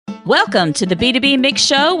Welcome to the B2B Mix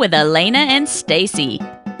Show with Elena and Stacy.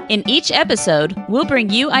 In each episode, we'll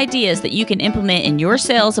bring you ideas that you can implement in your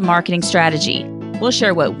sales and marketing strategy. We'll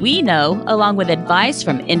share what we know, along with advice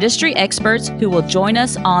from industry experts who will join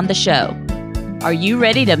us on the show. Are you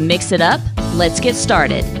ready to mix it up? Let's get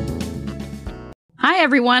started. Hi,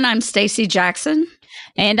 everyone. I'm Stacy Jackson.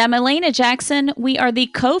 And I'm Elena Jackson. We are the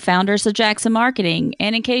co-founders of Jackson Marketing.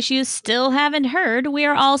 And in case you still haven't heard, we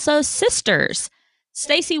are also sisters.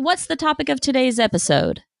 Stacy, what's the topic of today's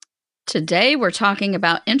episode? Today, we're talking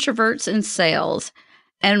about introverts in sales.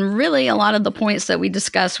 And really, a lot of the points that we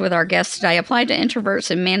discuss with our guests today apply to introverts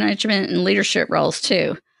in management and leadership roles,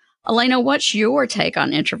 too. Elena, what's your take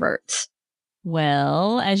on introverts?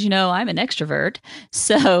 Well, as you know, I'm an extrovert.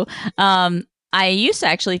 So I used to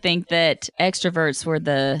actually think that extroverts were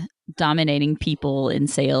the dominating people in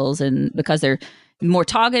sales, and because they're more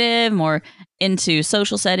talkative, more into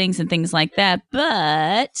social settings and things like that.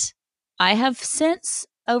 But I have since,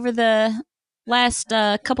 over the last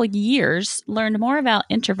couple of years, learned more about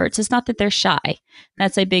introverts. It's not that they're shy.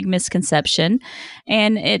 That's a big misconception.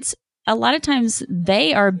 And it's a lot of times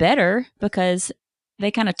they are better because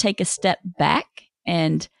they kind of take a step back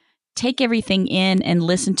and take everything in and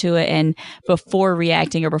listen to it and before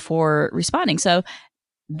reacting or before responding. So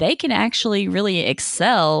they can actually really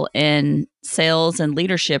excel in sales and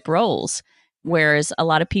leadership roles, whereas a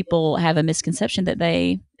lot of people have a misconception that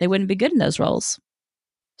they wouldn't be good in those roles.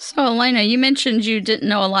 So, Elena, you mentioned you didn't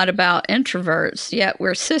know a lot about introverts, yet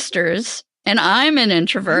we're sisters, and I'm an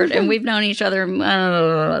introvert, and we've known each other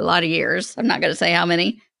a lot of years. I'm not going to say how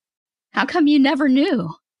many. How come you never knew?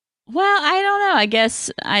 Well, I don't know. I guess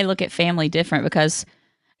I look at family different because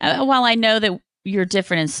while I know that you're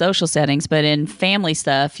different in social settings, but in family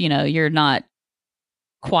stuff, you know, you're not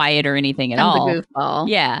quiet or anything at all. I'm the goofball.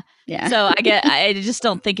 Yeah. Yeah. So I just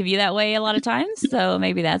don't think of you that way a lot of times. So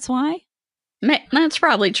maybe that's why. That's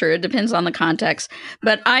probably true. It depends on the context.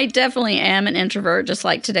 But I definitely am an introvert, just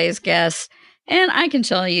like today's guest. And I can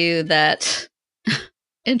tell you that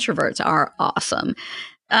introverts are awesome.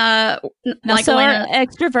 Like so Elena,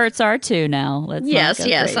 extroverts are too now. Yes.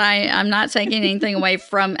 I'm not taking anything away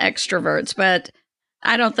from extroverts, but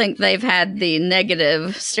I don't think they've had the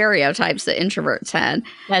negative stereotypes that introverts had.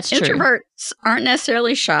 That's true. Introverts aren't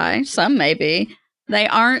necessarily shy. Some may be. They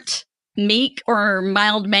aren't meek or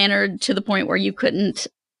mild-mannered to the point where you couldn't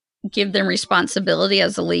give them responsibility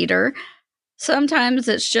as a leader. Sometimes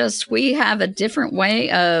it's just we have a different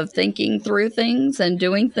way of thinking through things and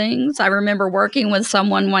doing things. I remember working with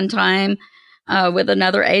someone one time with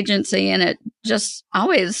another agency, and it just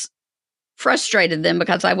always frustrated them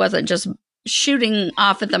because I wasn't just shooting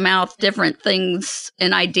off at the mouth different things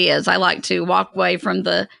and ideas. I like to walk away from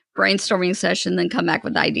the brainstorming session, then come back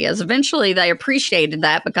with ideas. Eventually, they appreciated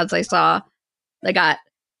that because they saw they got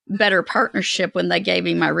better partnership when they gave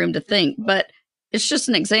me my room to think. But it's just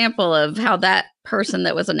an example of how that person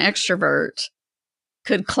that was an extrovert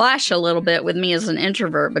could clash a little bit with me as an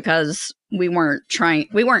introvert because we weren't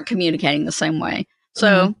communicating the same way.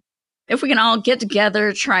 So if we can all get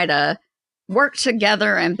together, try to work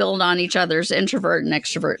together and build on each other's introvert and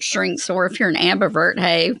extrovert strengths, or if you're an ambivert,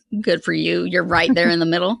 hey, good for you. You're right there in the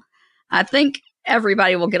middle. I think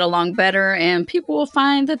everybody will get along better, and people will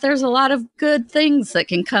find that there's a lot of good things that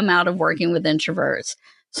can come out of working with introverts.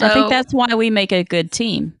 So I think that's why we make a good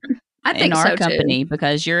team in our company,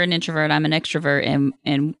 because you're an introvert, I'm an extrovert,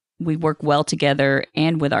 and we work well together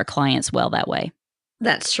and with our clients well that way.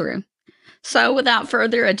 That's true. So without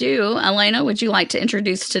further ado, Elena, would you like to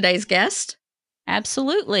introduce today's guest?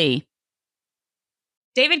 Absolutely.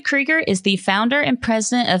 David Krieger is the founder and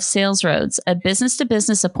president of Sales Roads, a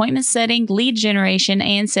business-to-business appointment setting, lead generation,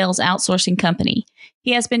 and sales outsourcing company.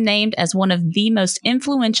 He has been named as one of the most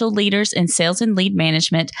influential leaders in sales and lead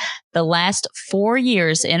management the last 4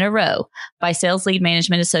 years in a row by Sales Lead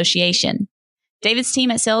Management Association. David's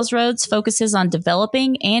team at Sales Roads focuses on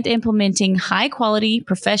developing and implementing high-quality,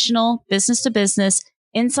 professional, business-to-business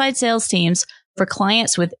inside sales teams for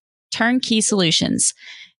clients with turnkey solutions.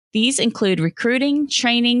 These include recruiting,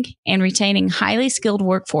 training, and retaining highly skilled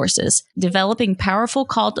workforces, developing powerful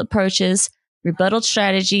call approaches, rebuttal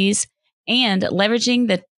strategies, and leveraging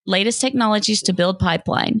the latest technologies to build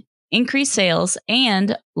pipeline, increase sales,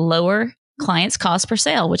 and lower clients' cost per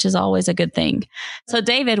sale, which is always a good thing. So,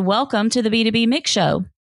 David, welcome to the B2B Mix Show.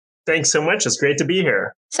 Thanks so much. It's great to be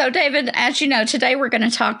here. So, David, as you know, today we're going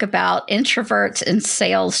to talk about introverts in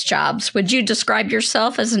sales jobs. Would you describe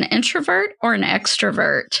yourself as an introvert or an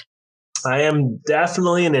extrovert? I am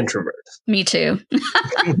definitely an introvert. Me too.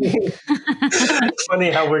 It's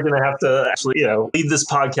funny how we're going to have to actually, lead this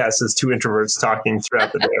podcast as two introverts talking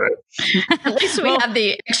throughout the day. Right? At least we have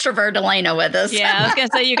the extrovert Elena with us. Yeah, I was gonna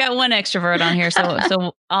say you got one extrovert on here,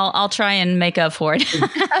 so I'll try and make up for it.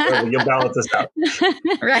 You'll balance this out.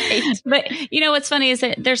 Right. But what's funny is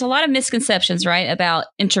that there's a lot of misconceptions, right, about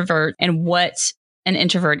introvert and what an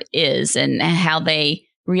introvert is and how they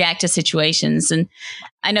react to situations. And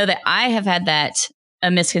I know that I have had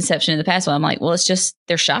a misconception in the past. Well, I'm like, well, it's just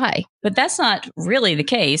they're shy, but that's not really the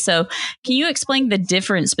case. So can you explain the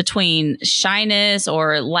difference between shyness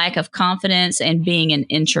or lack of confidence and being an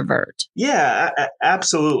introvert? Yeah,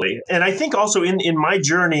 absolutely. And I think also in my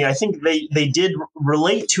journey, I think they did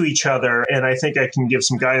relate to each other. And I think I can give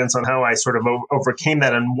some guidance on how I sort of overcame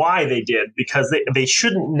that and why they did, because they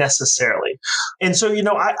shouldn't necessarily. And so,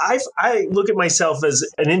 I look at myself as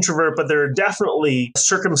an introvert, but there are definitely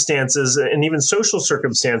circumstances and even social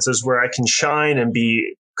circumstances where I can shine and be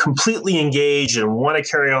completely engaged and want to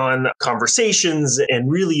carry on conversations and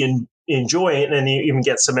really enjoy it and even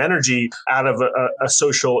get some energy out of a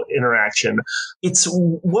social interaction. It's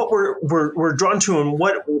what we're drawn to and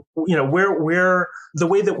what, where the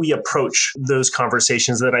way that we approach those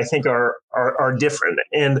conversations that I think are different.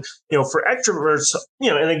 And, for extroverts,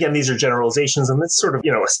 and again, these are generalizations and it's sort of,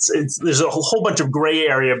 there's a whole bunch of gray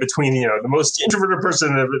area between, the most introverted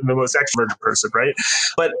person and the most extroverted person. Right.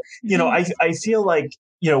 But, I feel like,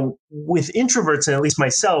 with introverts, and at least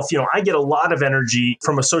myself, I get a lot of energy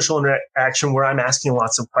from a social interaction where I'm asking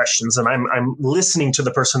lots of questions and I'm listening to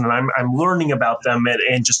the person and I'm learning about them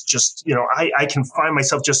and just I can find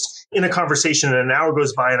myself just in a conversation and an hour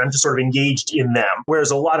goes by and I'm just sort of engaged in them.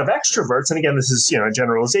 Whereas a lot of extroverts, and again, this is, a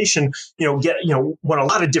generalization, want a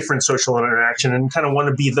lot of different social interaction and kind of want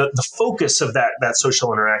to be the focus of that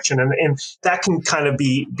social interaction. And that can kind of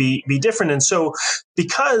be different. And so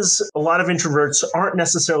because a lot of introverts aren't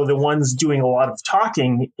necessarily the ones doing a lot of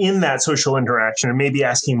talking in that social interaction and maybe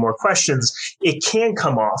asking more questions, it can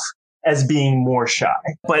come off as being more shy.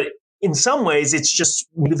 But in some ways, it's just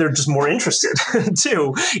they're just more interested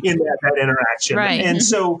too in that interaction. Right. And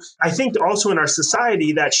so I think also in our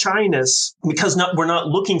society, that shyness, because we're not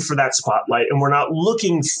looking for that spotlight and we're not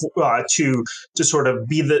looking to sort of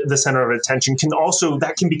be the center of attention,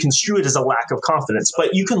 that can be construed as a lack of confidence.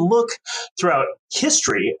 But you can look throughout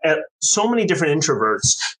history at so many different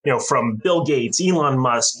introverts, from Bill Gates, Elon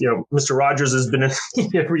Musk, Mr. Rogers has been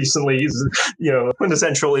recently, he's,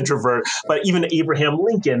 quintessential introvert, but even Abraham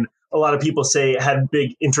Lincoln, a lot of people say had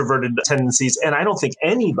big introverted tendencies. And I don't think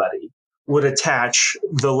anybody would attach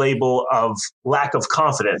the label of lack of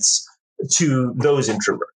confidence to those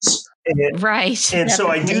introverts. Right. And so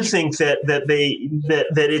I do think that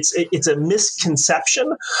it's a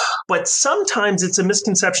misconception, but sometimes it's a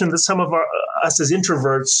misconception that some of us as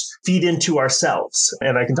introverts feed into ourselves.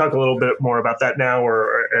 And I can talk a little bit more about that now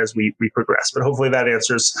or as we progress, but hopefully that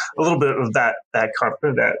answers a little bit of that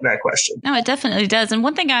question. No, it definitely does. And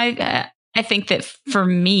one thing I think that for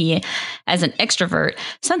me as an extrovert,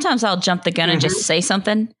 sometimes I'll jump the gun and just say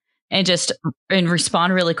something and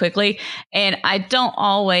respond really quickly. And I don't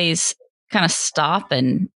always kind of stop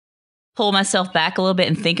and pull myself back a little bit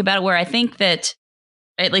and think about it, where I think that,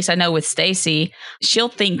 at least I know with Stacy, she'll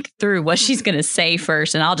think through what she's going to say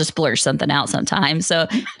first and I'll just blurt something out sometimes. So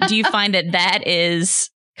do you find that is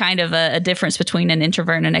kind of a difference between an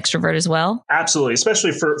introvert and an extrovert as well? Absolutely,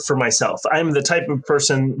 especially for myself. I'm the type of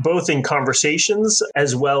person, both in conversations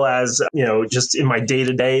as well as, just in my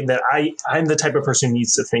day-to-day, that I'm the type of person who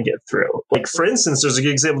needs to think it through. Like, for instance, there's a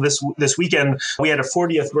good example this weekend. We had a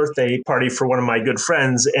 40th birthday party for one of my good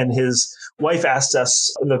friends, and his wife asked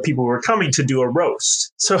us, the people who were coming, to do a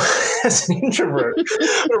roast. So as an introvert,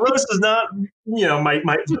 a roast is not,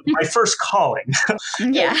 my first calling.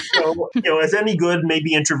 Yeah. So, as any good,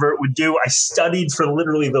 maybe introvert would do, I studied for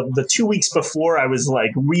literally the 2 weeks before. I was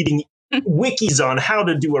like reading wikis on how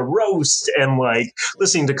to do a roast and like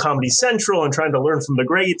listening to Comedy Central and trying to learn from the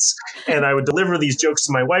greats. And I would deliver these jokes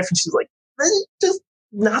to my wife and she's like, just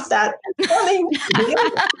not that funny.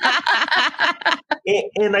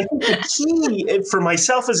 And I think the key for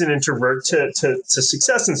myself as an introvert to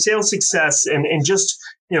success and sales success and just,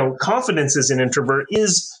 confidence as an introvert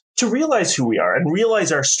is to realize who we are and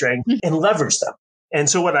realize our strength and leverage them. And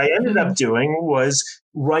so what I ended up doing was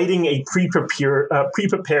writing a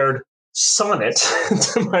pre-prepared sonnet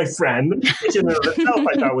to my friend, which in and of itself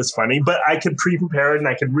I thought was funny, but I could pre-prepare it and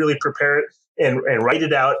I could really prepare it and write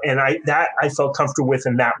it out. And I felt comfortable with,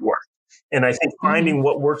 and that worked. And I think finding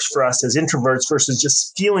what works for us as introverts versus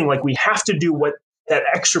just feeling like we have to do what that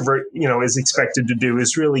extrovert, is expected to do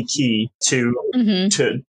is really key to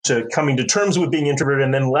to coming to terms with being introverted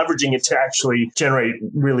and then leveraging it to actually generate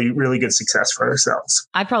really, really good success for ourselves.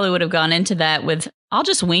 I probably would have gone into that with, I'll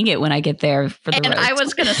just wing it when I get there for the And roast. I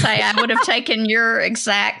was going to say, I would have taken your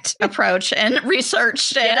exact approach and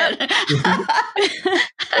researched it.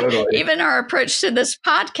 Totally. Even our approach to this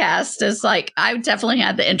podcast is like, I definitely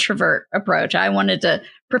had the introvert approach. I wanted to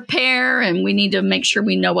prepare and we need to make sure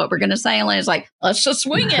we know what we're going to say. And it's like, let's just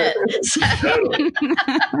wing it.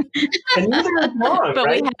 And neither is wrong, But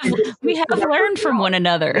right? we have learned from one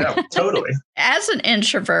another. Yeah, totally. As an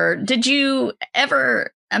introvert, did you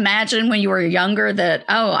ever imagine when you were younger that,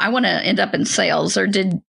 oh, I want to end up in sales? Or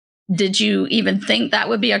did you even think that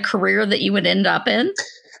would be a career that you would end up in?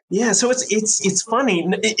 Yeah, so it's funny.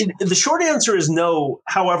 The short answer is no.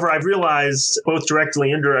 However, I've realized both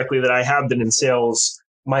directly and indirectly that I have been in sales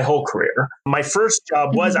my whole career. My first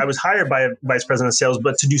job was I was hired by a vice president of sales,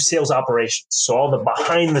 but to do sales operations. So all the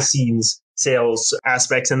behind the scenes sales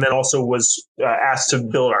aspects, and then also was asked to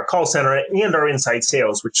build our call center and our inside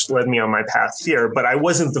sales, which led me on my path here. But I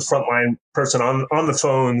wasn't the frontline person on the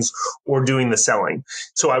phones or doing the selling.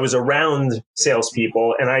 So I was around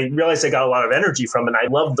salespeople, and I realized I got a lot of energy from it. I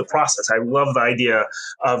loved the process. I love the idea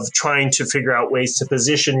of trying to figure out ways to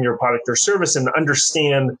position your product or service and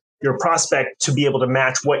understand your prospect to be able to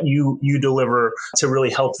match what you deliver to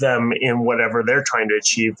really help them in whatever they're trying to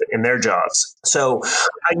achieve in their jobs. So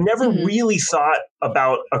I never really thought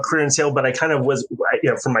about a career in sales, but I kind of was,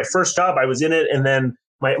 for my first job, I was in it. And then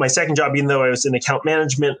my second job, even though I was in account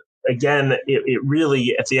management, again, it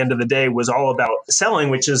really, at the end of the day, was all about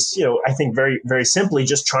selling, which is, I think very, very simply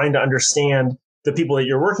just trying to understand the people that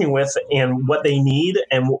you're working with and what they need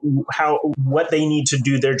and what they need to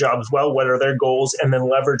do their jobs well, what are their goals, and then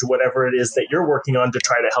leverage whatever it is that you're working on to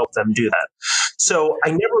try to help them do that. So I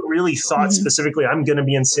never really thought specifically, I'm going to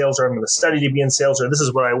be in sales or I'm going to study to be in sales or this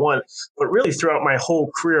is what I want. But really throughout my whole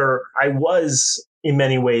career, I was in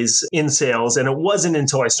many ways in sales. And it wasn't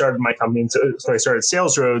until I started my company, so I started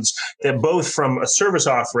Sales Roads, that both from a service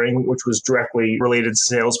offering, which was directly related to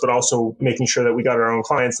sales, but also making sure that we got our own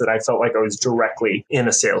clients, that I felt like I was directly in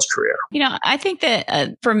a sales career. I think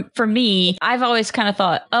that for me, I've always kind of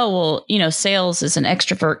thought, oh, well, sales is an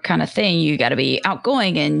extrovert kind of thing. You got to be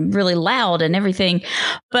outgoing and really loud and everything.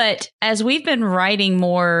 But as we've been writing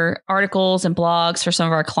more articles and blogs for some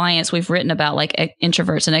of our clients, we've written about like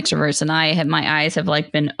introverts and extroverts, and my eyes have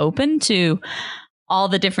like been open to all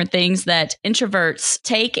the different things that introverts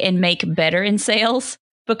take and make better in sales,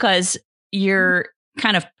 because you're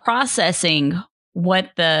kind of processing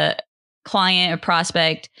what the client or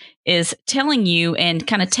prospect is telling you and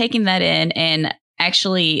kind of taking that in and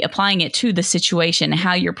actually applying it to the situation,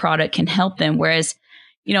 how your product can help them. Whereas,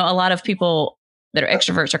 a lot of people that are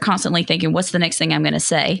extroverts are constantly thinking, what's the next thing I'm going to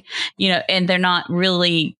say? And they're not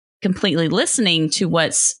really completely listening to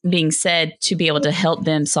what's being said to be able to help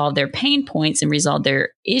them solve their pain points and resolve their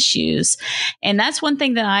issues. And that's one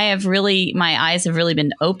thing that my eyes have really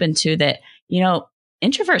been open to, that,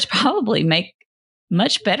 introverts probably make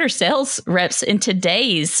much better sales reps in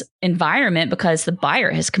today's environment because the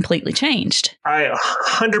buyer has completely changed. I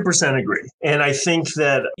 100% agree. And I think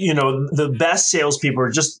that, the best salespeople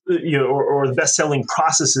are just, or the best selling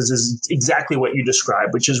processes is exactly what you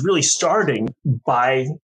described, which is really starting by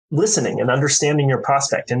listening and understanding your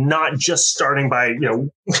prospect, and not just starting by,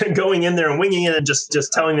 going in there and winging it and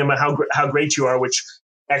just telling them how great you are, which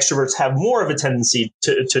extroverts have more of a tendency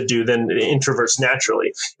to do than introverts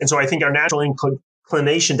naturally. And so I think our natural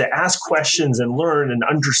inclination to ask questions and learn and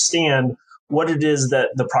understand what it is that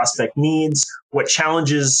the prospect needs, what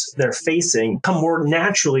challenges they're facing, come more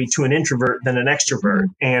naturally to an introvert than an extrovert.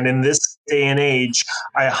 And in this day and age,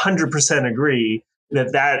 I 100% agree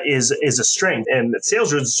that is a strength. And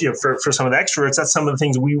sales roads, for some of the extroverts, that's some of the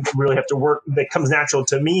things we really have to work, that comes natural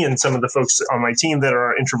to me and some of the folks on my team that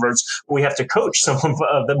are introverts. We have to coach some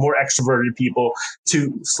of the more extroverted people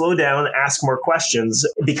to slow down, ask more questions,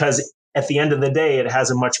 because at the end of the day, it has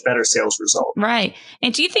a much better sales result. Right.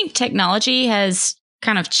 And do you think technology has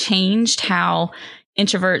kind of changed how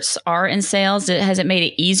introverts are in sales? Has it made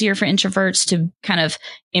it easier for introverts to kind of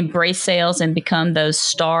embrace sales and become those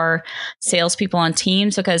star salespeople on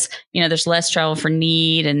teams? Because, there's less travel for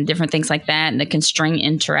need and different things like that, and the constrained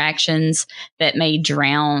interactions that may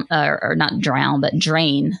drain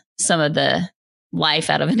some of the life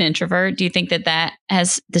out of an introvert. Do you think that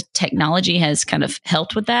the technology has kind of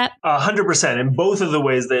helped with that? 100%, in both of the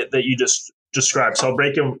ways that you just described. So I'll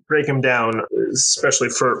break them down, especially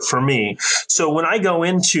for me. So when I go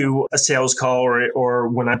into a sales call or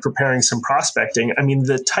when I'm preparing some prospecting,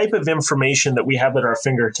 the type of information that we have at our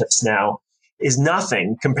fingertips now is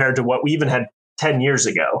nothing compared to what we even had 10 years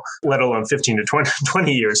ago, let alone 15 to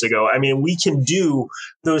 20 years ago. I mean, we can do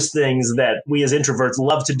those things that we as introverts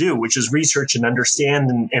love to do, which is research and understand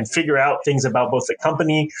and figure out things about both the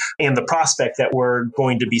company and the prospect that we're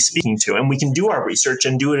going to be speaking to. And we can do our research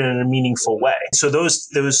and do it in a meaningful way. So those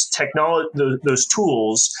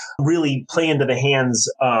tools really play into the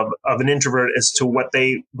hands of an introvert as to what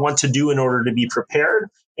they want to do in order to be prepared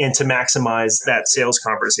and to maximize that sales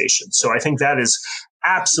conversation. So I think that is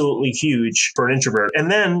absolutely huge for an introvert. And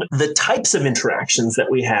then the types of interactions that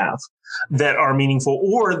we have that are meaningful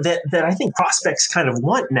or that I think prospects kind of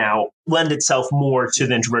want now lend itself more to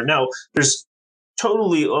the introvert. Now, there's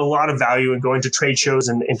totally a lot of value in going to trade shows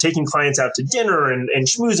and taking clients out to dinner and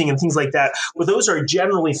schmoozing and things like that. But those are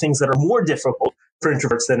generally things that are more difficult for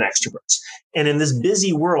introverts than extroverts. And in this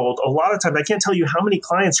busy world, a lot of times, I can't tell you how many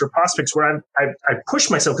clients or prospects where I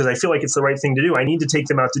push myself because I feel like it's the right thing to do. I need to take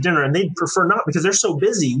them out to dinner and they prefer not because they're so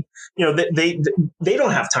busy, they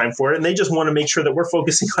don't have time for it. And they just want to make sure that we're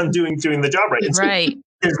focusing on doing the job right. And right. So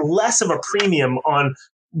there's less of a premium on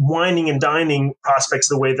whining and dining prospects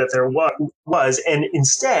the way that there was, and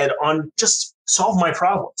instead on just solve my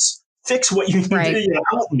problems. Fix what you need to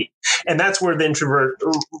help me. And that's where the introvert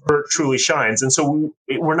truly shines. And so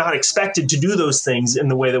we're not expected to do those things in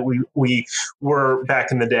the way that we were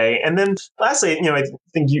back in the day. And then lastly, I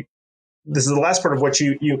think this is the last part of what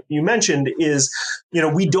you mentioned is,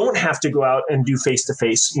 we don't have to go out and do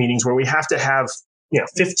face-to-face meetings where we have to have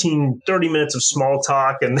 15, 30 minutes of small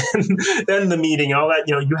talk and then the meeting, all that,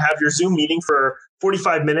 you have your Zoom meeting for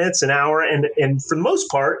 45 minutes, an hour. And for the most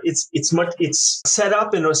part, it's set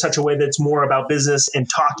up in such a way that it's more about business and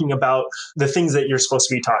talking about the things that you're supposed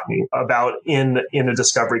to be talking about in a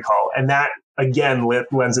discovery call. And that, again,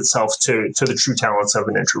 lends itself to the true talents of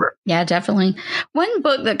an introvert. Yeah, definitely. One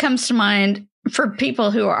book that comes to mind for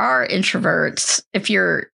people who are introverts, if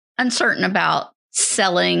you're uncertain about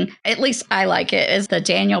selling, at least I like it, is the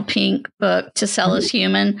Daniel Pink book, To Sell is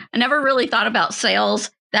Human. I never really thought about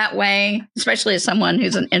sales that way, especially as someone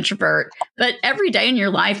who's an introvert. But every day in your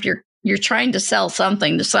life, you're trying to sell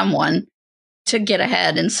something to someone to get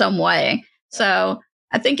ahead in some way. So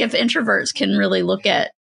I think if introverts can really look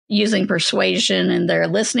at using persuasion and their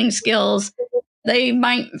listening skills, they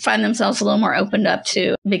might find themselves a little more opened up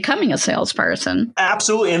to becoming a salesperson.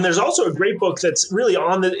 Absolutely. And there's also a great book that's really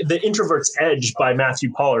on the Introvert's Edge by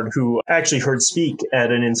Matthew Pollard, who I actually heard speak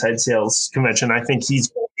at an inside sales convention. I think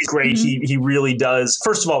he's great. Mm-hmm. He really does,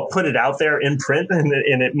 first of all, put it out there in print.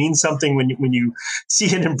 And it means something when you see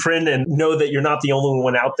it in print and know that you're not the only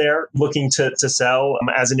one out there looking to sell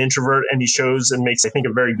as an introvert. And he shows and makes, I think,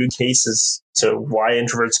 a very good case as to why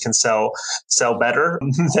introverts can sell better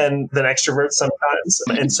than extroverts sometimes.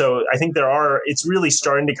 And so I think it's really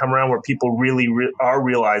starting to come around where people really are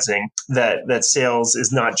realizing that sales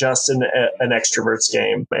is not just an extrovert's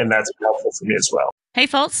game. And that's helpful for me as well. Hey,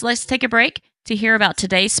 folks, let's take a break to hear about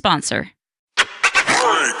today's sponsor.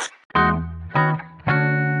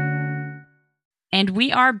 And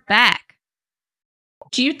we are back.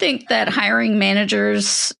 Do you think that hiring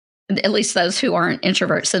managers, at least those who aren't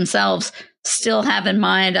introverts themselves, still have in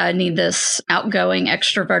mind, I need this outgoing,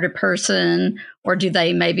 extroverted person? Or do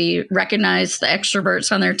they maybe recognize the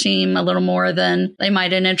extroverts on their team a little more than they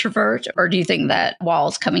might an introvert? Or do you think that wall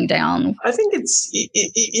is coming down? I think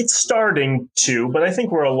it's starting to, but I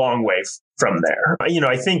think we're a long way from there.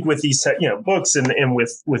 I think with these books and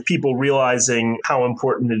with people realizing how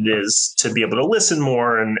important it is to be able to listen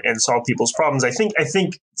more and solve people's problems, I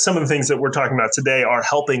think some of the things that we're talking about today are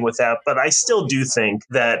helping with that. But I still do think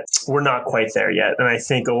that we're not quite there yet. And I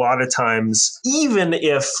think a lot of times, even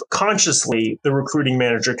if consciously the recruiting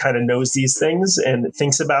manager kind of knows these things and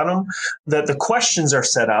thinks about them, that the questions are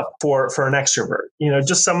set up for an extrovert.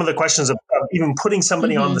 Just some of the questions of even putting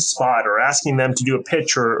somebody on the spot or asking them to do a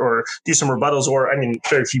pitch or do some rebuttals, or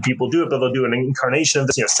very few people do it, but they'll do an incarnation of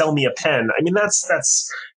this, sell me a pen.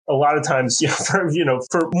 That's a lot of times,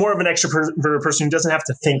 for more of an extroverted person who doesn't have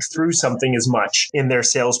to think through something as much in their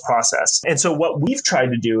sales process. And so what we've tried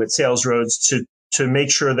to do at Sales Roads to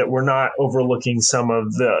make sure that we're not overlooking some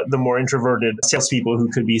of the more introverted salespeople who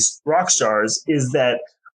could be rock stars is that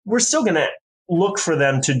we're still going to look for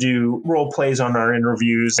them to do role plays on our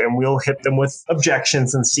interviews, and we'll hit them with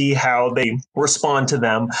objections and see how they respond to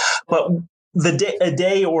them. But a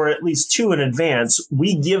day or at least two in advance,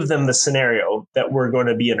 we give them the scenario that we're going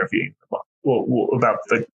to be interviewing about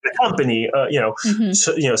the company,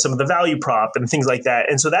 so, some of the value prop and things like that.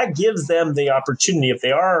 And so that gives them the opportunity, if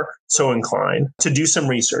they are so inclined, to do some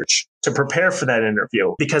research, to prepare for that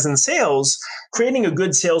interview. Because in sales, creating a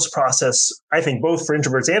good sales process, I think both for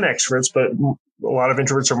introverts and extroverts, but a lot of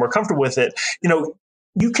introverts are more comfortable with it,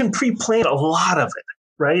 you can pre-plan a lot of it,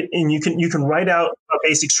 right? And you can write out a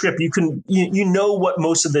basic script. You know what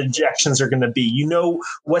most of the objections are going to be. You know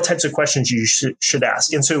what types of questions you should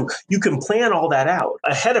ask. And so you can plan all that out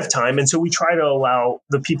ahead of time. And so we try to allow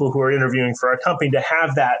the people who are interviewing for our company to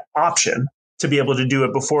have that option to be able to do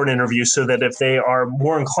it before an interview, so that if they are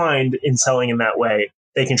more inclined in selling in that way,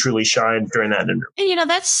 they can truly shine during that interview.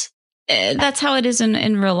 And that's how it is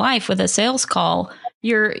in real life with a sales call.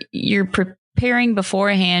 You're preparing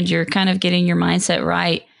beforehand. You're kind of getting your mindset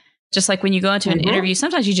right. Just like when you go into an interview,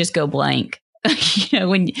 sometimes you just go blank.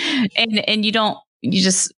 And you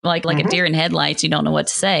just like a deer in headlights. You don't know what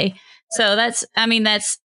to say. So that's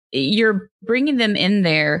you're bringing them in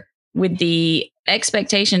there with the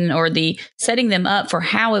expectation or the setting them up for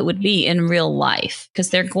how it would be in real life, because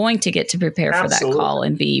they're going to get to prepare for that call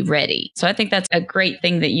and be ready. So I think that's a great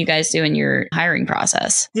thing that you guys do in your hiring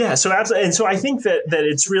process. Yeah. So absolutely. And so I think that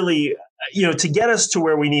it's really, to get us to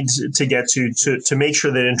where we need to get to make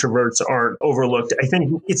sure that introverts aren't overlooked. I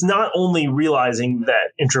think it's not only realizing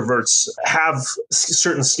that introverts have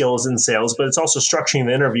certain skills in sales, but it's also structuring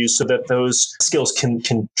the interviews so that those skills can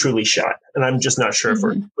truly shine. And I'm just not sure if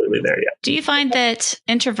we're completely there yet. Do you find that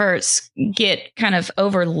introverts get kind of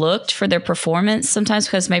overlooked for their performance sometimes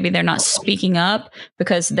because maybe they're not speaking up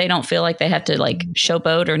because they don't feel like they have to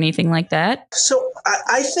showboat or anything like that? So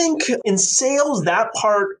I think in sales, that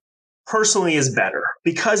part personally is better,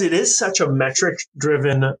 because it is such a metric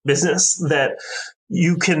driven business that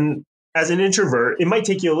you can, as an introvert, it might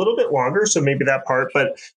take you a little bit longer. So maybe that part,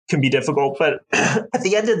 but can be difficult. But at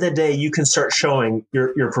the end of the day, you can start showing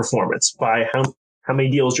your performance by how many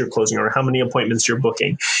deals you're closing or how many appointments you're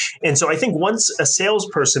booking. And so I think once a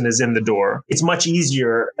salesperson is in the door, it's much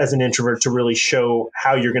easier as an introvert to really show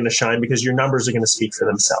how you're going to shine, because your numbers are going to speak for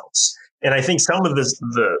themselves. And I think some of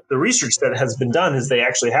the research that has been done is they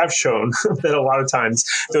actually have shown that a lot of times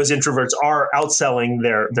those introverts are outselling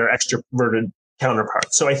their extroverted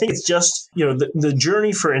counterparts. So I think it's just, the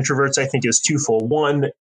journey for introverts, I think, is twofold.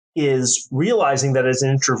 One is realizing that as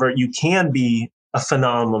an introvert, you can be a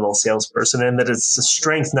phenomenal salesperson, and that it's a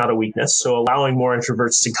strength, not a weakness. So allowing more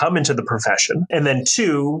introverts to come into the profession. And then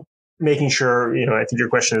two, making sure, I think your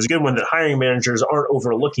question is a good one, that hiring managers aren't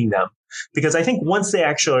overlooking them. Because I think once they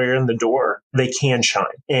actually are in the door, they can shine.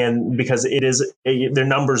 And because their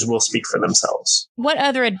numbers will speak for themselves. What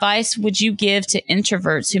other advice would you give to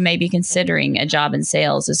introverts who may be considering a job in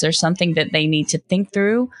sales? Is there something that they need to think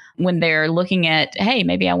through when they're looking at, hey,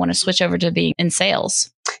 maybe I want to switch over to being in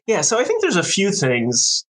sales? Yeah, so I think there's a few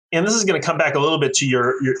things. And this is going to come back a little bit to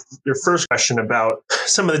your first question about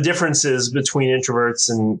some of the differences between introverts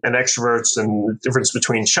and extroverts, and the difference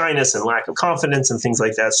between shyness and lack of confidence and things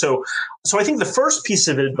like that. So I think the first piece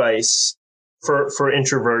of advice for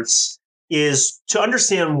introverts is to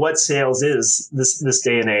understand what sales is this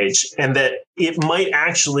day and age, and that it might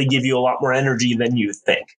actually give you a lot more energy than you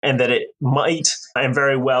think, and that it might and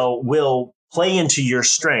very well will play into your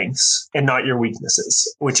strengths and not your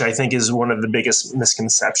weaknesses, which I think is one of the biggest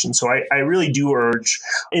misconceptions. So I really do urge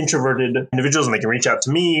introverted individuals, and they can reach out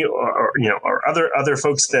to me or other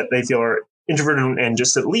folks that they feel are introverted, and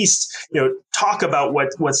just at least, talk about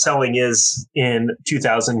what selling is in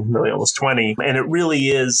 2020. And it really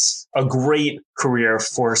is a great career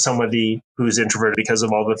for somebody who's introverted, because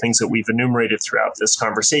of all the things that we've enumerated throughout this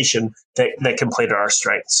conversation that can play to our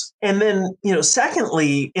strengths. And then,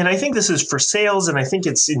 secondly, and I think this is for sales, and I think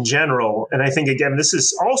it's in general, and I think, again, this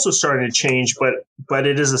is also starting to change, but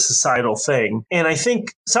it is a societal thing. And I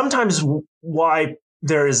think sometimes why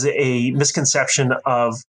there is a misconception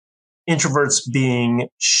of introverts being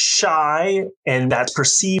shy, and that's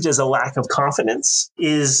perceived as a lack of confidence,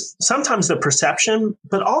 is sometimes the perception,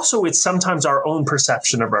 but also it's sometimes our own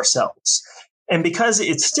perception of ourselves. And because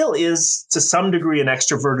it still is to some degree an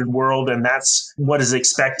extroverted world, and that's what is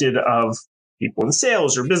expected of people in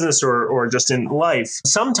sales or business or just in life,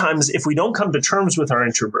 sometimes if we don't come to terms with our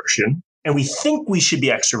introversion, and we think we should be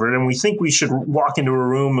extroverted, and we think we should walk into a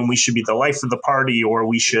room and we should be the life of the party, or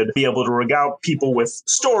we should be able to regale people with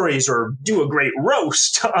stories or do a great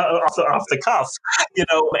roast off the cuff,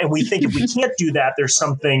 and we think if we can't do that, there's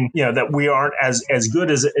something, that we aren't as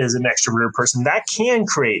good as an extroverted person. That can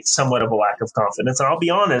create somewhat of a lack of confidence. And I'll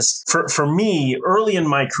be honest, for me, early in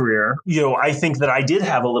my career, I think that I did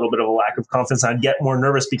have a little bit of a lack of confidence. I'd get more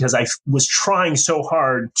nervous because I was trying so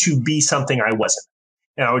hard to be something I wasn't.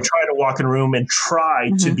 And I would try to walk in a room and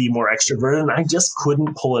try to be more extroverted, and I just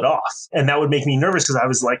couldn't pull it off. And that would make me nervous, because I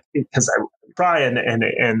was like, because I would try and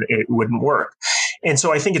it wouldn't work. And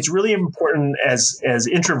so I think it's really important as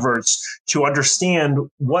introverts to understand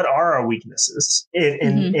what are our weaknesses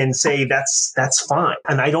and say that's fine.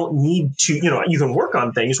 And I don't need to, you can work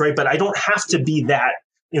on things, right? But I don't have to be that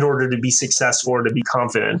in order to be successful or to be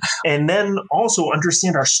confident. And then also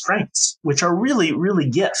understand our strengths, which are really, really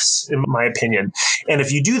gifts, in my opinion. And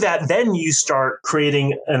if you do that, then you start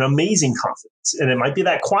creating an amazing confidence. And it might be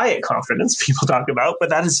that quiet confidence people talk about, but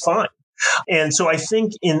that is fine. And so I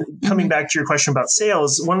think in coming back to your question about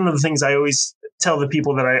sales, one of the things I always tell the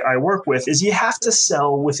people that I work with is you have to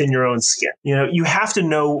sell within your own skin. You have to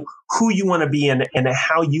know who you want to be and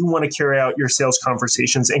how you want to carry out your sales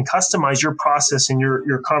conversations and customize your process and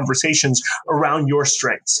your conversations around your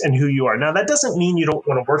strengths and who you are. Now, that doesn't mean you don't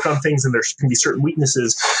want to work on things and there can be certain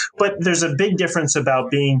weaknesses, but there's a big difference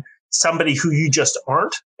about being somebody who you just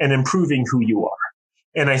aren't and improving who you are.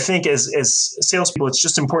 And I think as salespeople, it's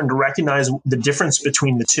just important to recognize the difference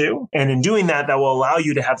between the two. And in doing that, that will allow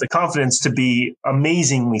you to have the confidence to be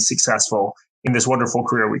amazingly successful in this wonderful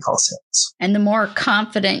career we call sales. And the more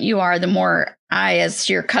confident you are, the more I, as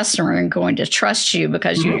your customer, am going to trust you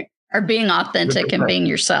because you are being authentic 100%. And being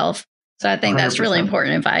yourself. So I think that's 100%. Really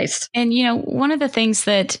important advice. And, one of the things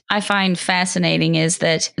that I find fascinating is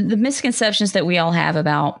that the misconceptions that we all have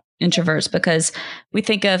about introverts, because we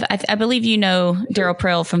think of, I believe Daryl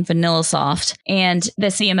Prell from VanillaSoft and the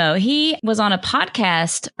CMO. He was on a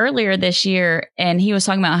podcast earlier this year and he was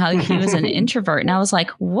talking about how he was an introvert. And I was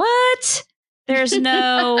like, what? There's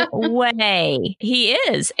no way he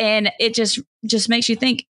is. And it just makes you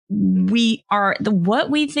think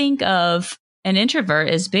what we think of an introvert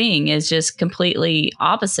as being is just completely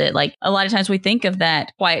opposite. Like a lot of times we think of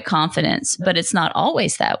that quiet confidence, but it's not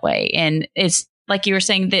always that way. And it's like you were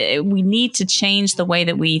saying, that we need to change the way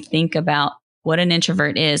that we think about what an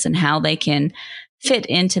introvert is and how they can fit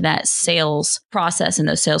into that sales process and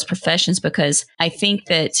those sales professions, because I think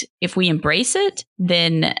that if we embrace it,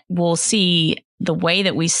 then we'll see the way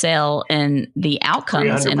that we sell and the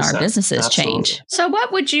outcomes in our businesses change. So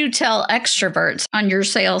what would you tell extroverts on your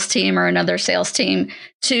sales team or another sales team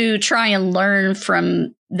to try and learn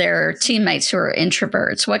from their teammates who are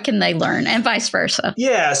introverts? What can they learn, and vice versa?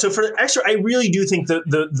 Yeah. So for extra, I really do think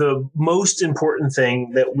the most important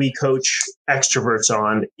thing that we coach extroverts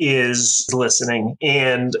on is listening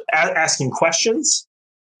and asking questions,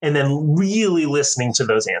 and then really listening to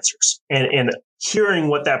those answers and hearing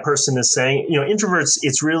what that person is saying. Introverts,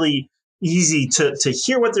 it's really easy to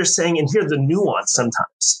hear what they're saying and hear the nuance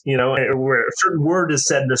sometimes, where a certain word is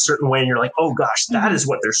said in a certain way and you're like, oh gosh, that is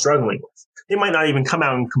what they're struggling with. They might not even come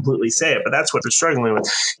out and completely say it, but that's what they're struggling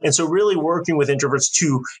with. And so really working with introverts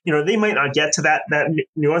to, they might not get to that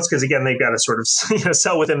nuance because, again, they've got to sort of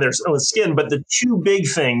sell within their own skin. But the two big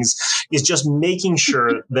things is just making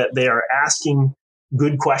sure that they are asking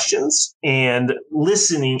good questions and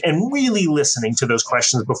listening and really listening to those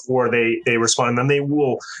questions before they respond. And they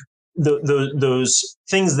will, those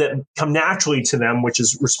things that come naturally to them, which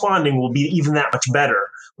is responding, will be even that much better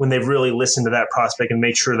when they've really listened to that prospect and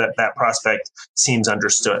make sure that that prospect seems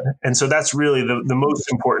understood. And so that's really the most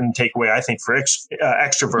important takeaway, I think, for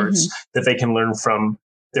extroverts that they can learn from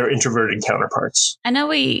their introverted counterparts. I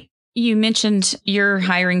know you mentioned your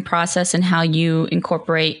hiring process and how you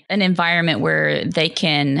incorporate an environment where they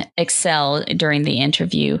can excel during the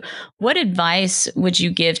interview. What advice would you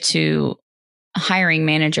give to hiring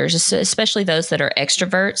managers, especially those that are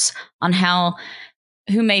extroverts, on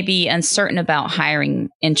who may be uncertain about hiring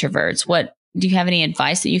introverts? Do you have any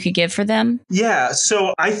advice that you could give for them? Yeah.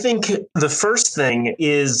 So I think the first thing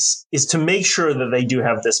is to make sure that they do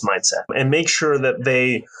have this mindset and make sure that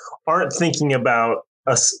they aren't thinking about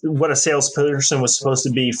what a salesperson was supposed to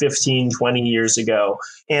be 15, 20 years ago.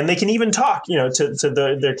 And they can even talk,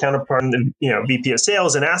 to their counterpart, VP of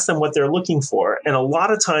sales, and ask them what they're looking for. And a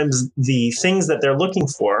lot of times the things that they're looking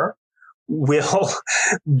for will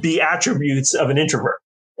be attributes of an introvert.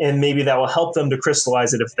 And maybe that will help them to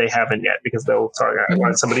crystallize it if they haven't yet, because they'll talk, I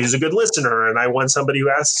want somebody who's a good listener, and I want somebody who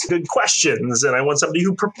asks good questions, and I want somebody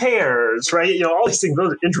who prepares, right? All these things,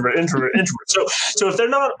 those are introvert. So if they're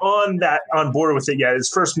not on board with it yet, is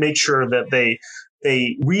first make sure that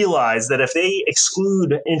they realize that if they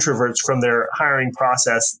exclude introverts from their hiring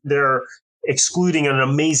process, they're excluding an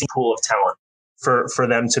amazing pool of talent for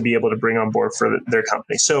them to be able to bring on board for their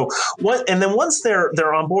company. So and then once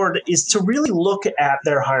they're on board, is to really look at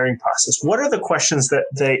their hiring process. What are the questions that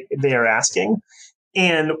they are asking?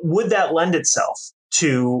 And would that lend itself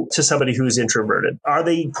to somebody who's introverted? Are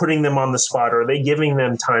they putting them on the spot, or are they giving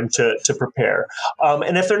them time to prepare?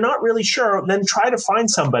 And if they're not really sure, then try to find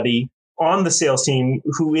somebody on the sales team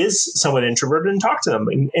who is somewhat introverted and talk to them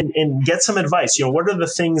and get some advice. What are the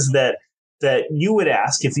things that that you would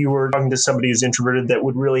ask if you were talking to somebody who's introverted that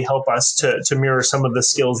would really help us to mirror some of the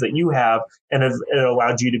skills that you have and have it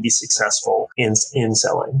allowed you to be successful in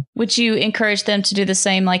selling? Would you encourage them to do the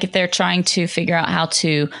same, like if they're trying to figure out how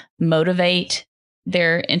to motivate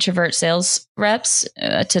their introvert sales reps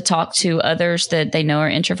to talk to others that they know are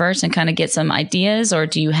introverts and kind of get some ideas? Or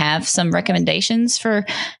do you have some recommendations for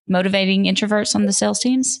motivating introverts on the sales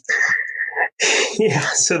teams? Yeah,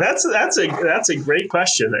 so that's a great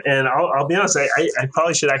question, and I'll be honest. I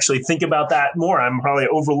probably should actually think about that more. I'm probably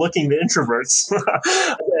overlooking the introverts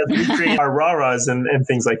as we create our rah-rahs and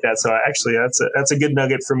things like that. So actually, that's a good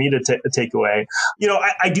nugget for me to take away.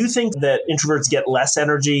 I do think that introverts get less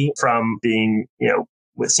energy from being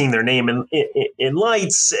with seeing their name in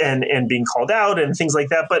lights and being called out and things like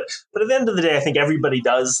that. But at the end of the day, I think everybody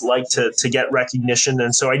does like to get recognition.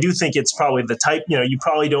 And so I do think it's probably the type, you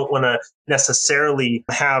probably don't want to necessarily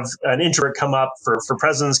have an introvert come up for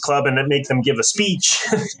President's Club and make them give a speech,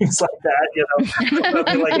 things like that,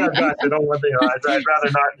 Be like, oh gosh, I don't want I'd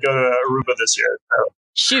rather not go to Aruba this year. So.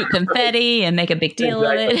 Shoot confetti and make a big deal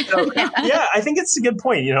of it. So, yeah, I think it's a good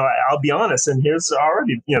point. I'll be honest, and here's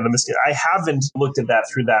already, the mistake. I haven't looked at that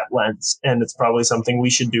through that lens, and it's probably something we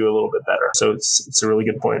should do a little bit better. So it's a really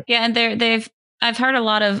good point. Yeah, and I've heard a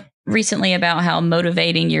lot of recently about how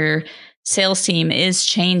motivating your sales team is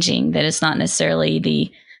changing, that it's not necessarily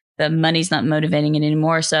the money's not motivating it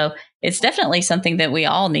anymore. So it's definitely something that we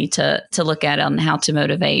all need to look at on how to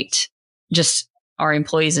motivate just our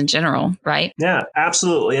employees in general, right? Yeah,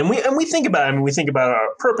 absolutely. And we think about we think about our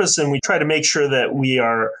purpose, and we try to make sure that we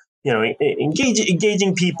are,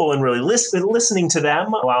 engaging people and really listening to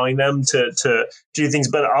them, allowing them to do things.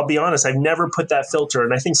 But I'll be honest, I've never put that filter.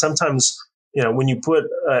 And I think sometimes, when you put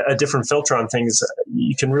a different filter on things,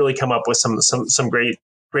 you can really come up with some great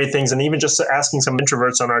things. And even just asking some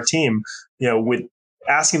introverts on our team, with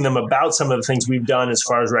asking them about some of the things we've done as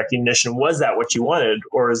far as recognition, was that what you wanted,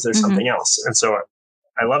 or is there something else? And so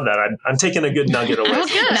I love that. I'm taking a good nugget away.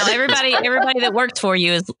 Now everybody that works for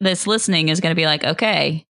you that's listening is going to be like,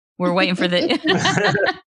 okay, we're waiting for the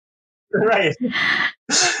right.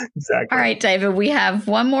 Exactly. All right, David, we have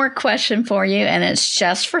one more question for you, and it's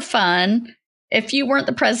just for fun. If you weren't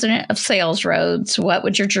the president of Sales Roads, what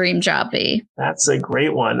would your dream job be? That's a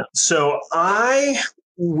great one. So I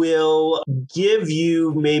will give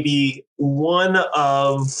you maybe one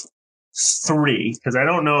of three, because I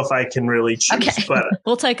don't know if I can really choose. Okay. But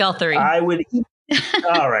we'll take all three. I would.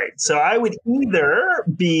 All right. So I would either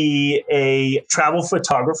be a travel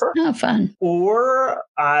photographer. Oh, fun. Or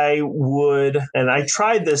I would, and I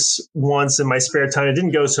tried this once in my spare time. It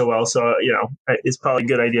didn't go so well. So, it's probably a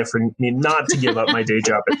good idea for me not to give up my day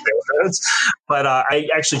job at Sales Roads. But I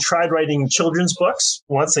actually tried writing children's books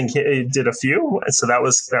once and did a few. So that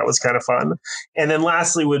was kind of fun. And then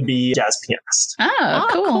lastly would be jazz pianist. Oh,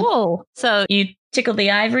 cool. So you tickle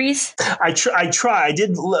the ivories? I try. I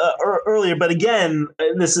did earlier, but again,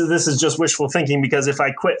 this is just wishful thinking, because if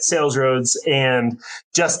I quit Sales Roads and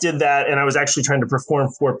just did that, and I was actually trying to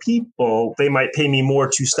perform for people, they might pay me more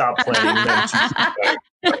to stop playing than to keep playing.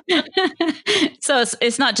 So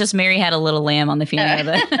it's not just Mary Had a Little Lamb on the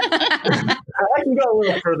piano. I can go a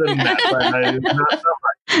little further than that, but not so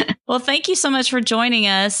much. Well, thank you so much for joining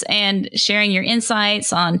us and sharing your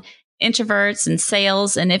insights on introverts and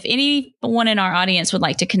sales. And if anyone in our audience would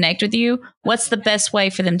like to connect with you, what's the best way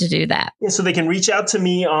for them to do that? Yeah, so they can reach out to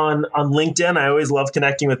me on LinkedIn. I always love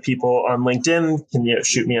connecting with people on LinkedIn. Can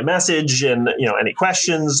shoot me a message and any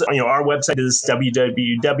questions. Our website is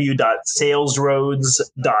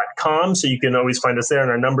www.salesroads.com. So you can always find us there, and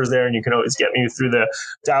our number's there, and you can always get me through the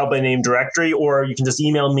dial by name directory, or you can just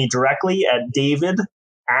email me directly at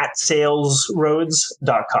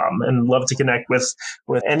david@salesroads.com, and love to connect with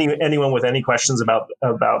anyone with any questions about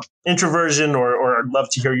introversion, or I'd love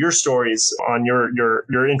to hear your stories on your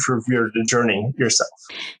introvert journey yourself.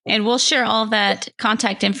 And we'll share all that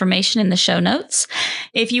contact information in the show notes.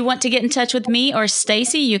 If you want to get in touch with me or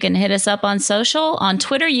Stacy, you can hit us up on social. On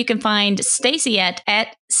Twitter, you can find Stacy at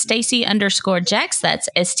Stacy_Jax. That's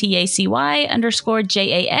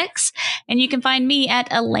STACY_JAX. And you can find me at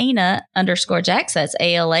Elena_Jax. That's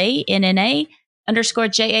ALANNA_JAX.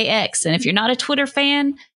 And if you're not a Twitter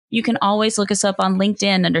fan, you can always look us up on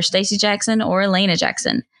LinkedIn under Stacy Jackson or Elena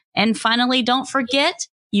Jackson. And finally, don't forget,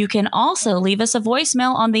 you can also leave us a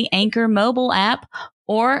voicemail on the Anchor mobile app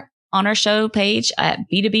or on our show page at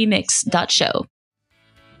b2bmix.show.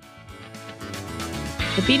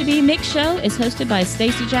 The B2B Mix Show is hosted by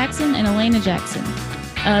Stacy Jackson and Elena Jackson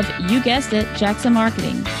of, you guessed it, Jackson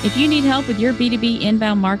Marketing. If you need help with your B2B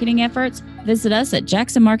inbound marketing efforts, visit us at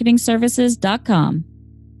jacksonmarketingservices.com.